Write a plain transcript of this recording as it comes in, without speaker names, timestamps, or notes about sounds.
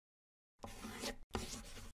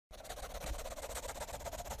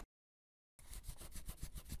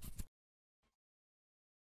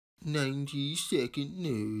90-second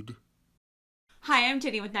nerd. Hi, I'm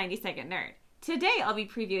Jenny with 90 Second Nerd. Today I'll be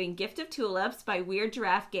previewing Gift of Tulips by Weird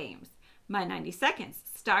Giraffe Games. My 90 seconds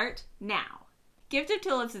start now. Gift of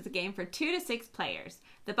Tulips is a game for 2 to 6 players.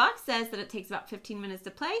 The box says that it takes about 15 minutes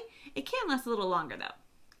to play. It can last a little longer though.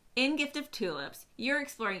 In Gift of Tulips, you're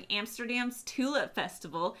exploring Amsterdam's Tulip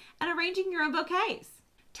Festival and arranging your own bouquets.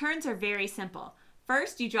 Turns are very simple.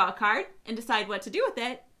 First, you draw a card and decide what to do with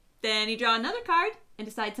it. Then you draw another card and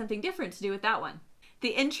decide something different to do with that one.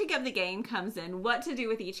 The intrigue of the game comes in what to do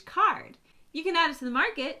with each card. You can add it to the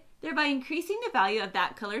market, thereby increasing the value of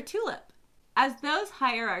that color tulip. As those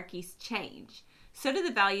hierarchies change, so do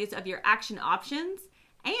the values of your action options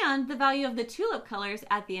and the value of the tulip colors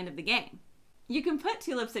at the end of the game. You can put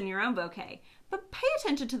tulips in your own bouquet, but pay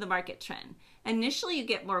attention to the market trend. Initially, you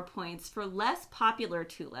get more points for less popular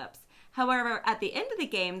tulips. However, at the end of the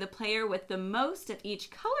game, the player with the most of each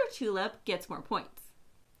color tulip gets more points.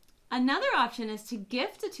 Another option is to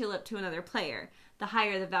gift a tulip to another player. The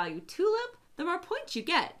higher the value tulip, the more points you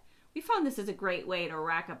get. We found this is a great way to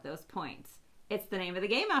rack up those points. It's the name of the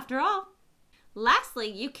game after all. Lastly,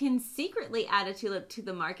 you can secretly add a tulip to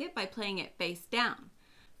the market by playing it face down.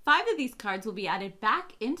 5 of these cards will be added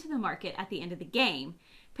back into the market at the end of the game,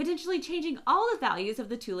 potentially changing all the values of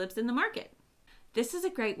the tulips in the market. This is a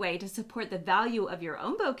great way to support the value of your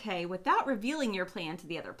own bouquet without revealing your plan to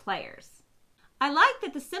the other players. I like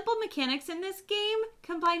that the simple mechanics in this game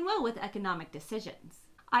combine well with economic decisions.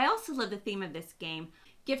 I also love the theme of this game.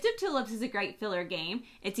 Gift of Tulips is a great filler game.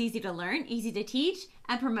 It's easy to learn, easy to teach,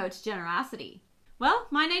 and promotes generosity. Well,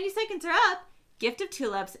 my 90 seconds are up. Gift of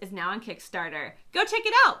Tulips is now on Kickstarter. Go check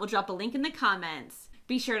it out. We'll drop a link in the comments.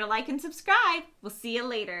 Be sure to like and subscribe. We'll see you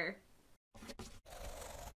later.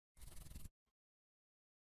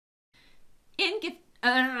 In Gift...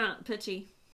 pitchy.